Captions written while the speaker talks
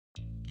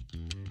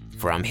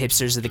From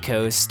Hipsters of the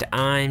Coast,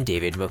 I'm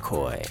David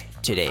McCoy.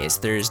 Today is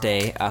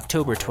Thursday,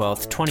 October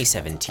 12th,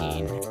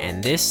 2017,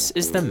 and this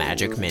is the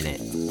Magic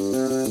Minute.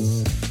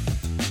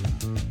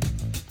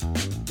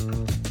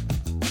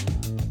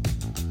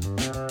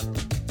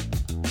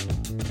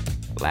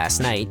 Last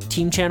night,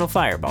 Team Channel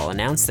Fireball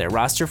announced their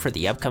roster for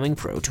the upcoming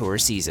Pro Tour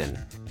season.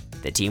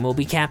 The team will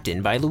be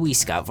captained by Luis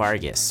Scott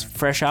Vargas,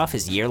 fresh off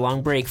his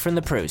year-long break from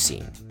the pro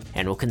scene,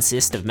 and will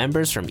consist of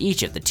members from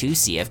each of the two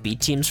CFB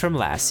teams from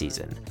last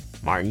season.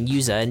 Martin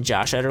Yuza and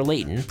Josh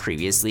Utter-Layton,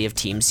 previously of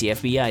Team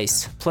CFB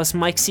Ice, plus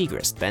Mike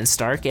Segrist, Ben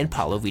Stark, and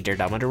Paulo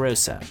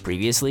Vitor-Damarosa,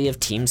 previously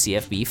of Team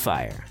CFB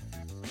Fire.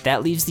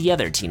 That leaves the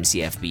other Team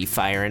CFB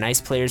Fire and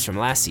Ice players from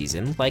last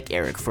season, like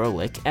Eric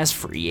Froelich, as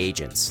free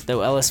agents,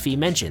 though LSV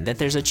mentioned that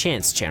there's a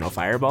chance Channel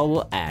Fireball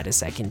will add a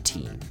second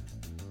team.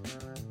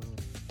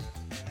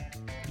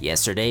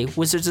 Yesterday,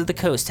 Wizards of the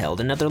Coast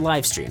held another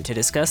livestream to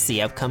discuss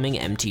the upcoming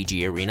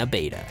MTG Arena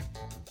beta.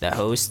 The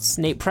hosts,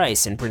 Nate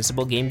Price and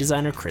principal game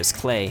designer Chris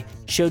Clay,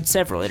 showed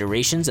several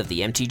iterations of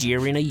the MTG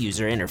Arena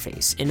user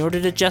interface in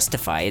order to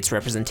justify its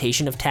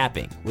representation of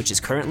tapping, which is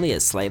currently a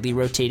slightly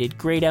rotated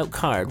grayed out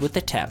card with the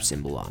tap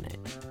symbol on it.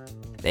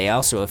 They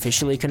also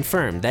officially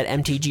confirmed that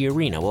MTG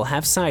Arena will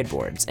have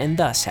sideboards and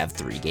thus have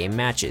 3-game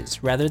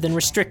matches, rather than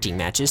restricting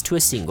matches to a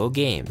single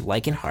game,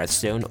 like in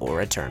Hearthstone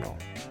or Eternal.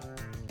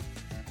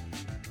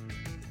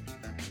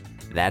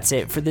 That's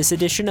it for this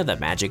edition of the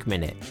Magic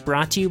Minute,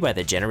 brought to you by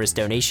the generous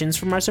donations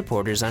from our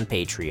supporters on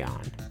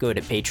Patreon. Go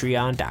to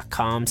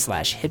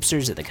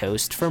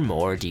patreon.com/hipstersofthecoast for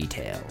more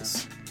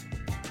details.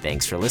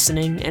 Thanks for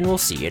listening, and we'll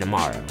see you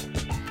tomorrow.